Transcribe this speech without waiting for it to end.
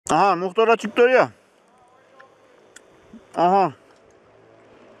Aha muhtara çıktı ya. Aha.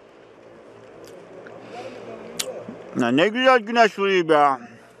 Ya ne güzel güneş vuruyor be.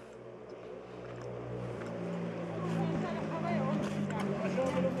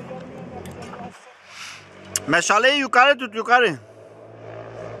 Meşaleyi yukarı tut, yukarı.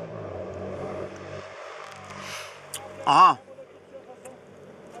 Aha.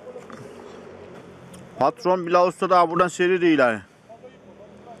 Patron Bilal Usta da buradan seri değil yani.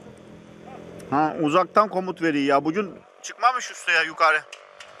 Ha, uzaktan komut veriyor ya. Bugün çıkmamış ustaya yukarı.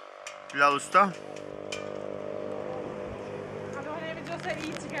 Bilal Usta.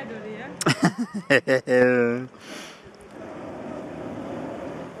 iyi çıkardı oraya.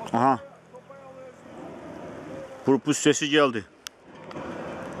 Aha. Purpus sesi geldi.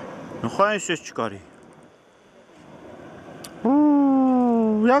 Ne kadar ses çıkarıyor.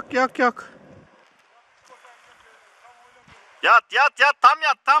 Yak yak yak. Yat yat yat, tam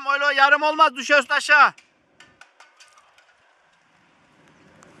yat, tam öyle yarım olmaz, düşüyorsun aşağı.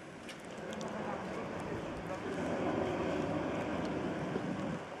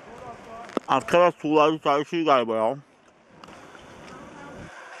 Arkadaş tuğlayı çalışıyor galiba ya.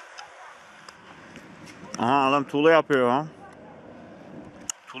 Aha, adam tuğla yapıyor ya.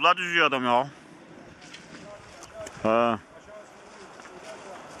 Tuğla düzüyor adam ya. He.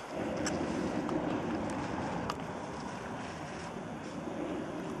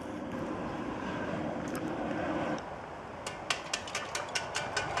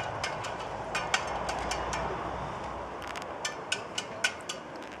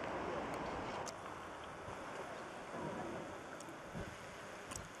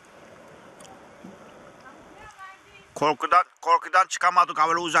 Korkudan çıkamadık,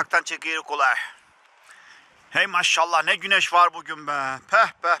 böyle uzaktan çekiyor kolay. Hey maşallah, ne güneş var bugün be.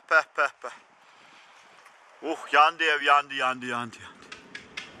 Peh peh peh peh peh. Yandı ev, yandı.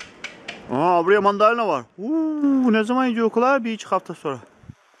 Aa, buraya mandalina var. Ne zaman yiyecek okullar? Bir 2 hafta sonra.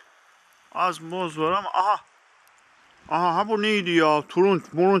 Az moz var ama aha. Aha, bu neydi ya?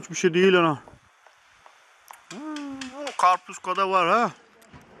 Turunç bir şey değil ana. Karpuz kadar var ha.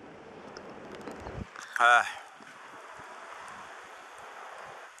 He.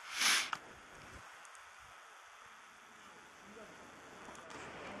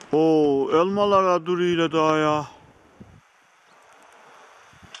 Elmalara duruyor daha ya.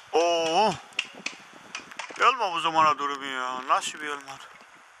 Elma bu zamana durmuyor ya. Nasıl bir elma?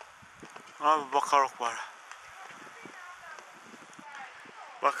 Abi bakarok var.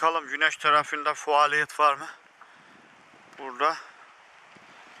 Bakalım güneş tarafında faaliyet var mı? Burada.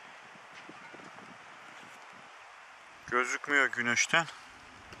 Gözükmüyor güneşten.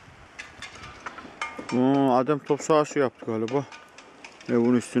 Adem top sahası yaptı galiba.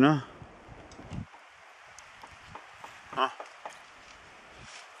 Evin üstüne.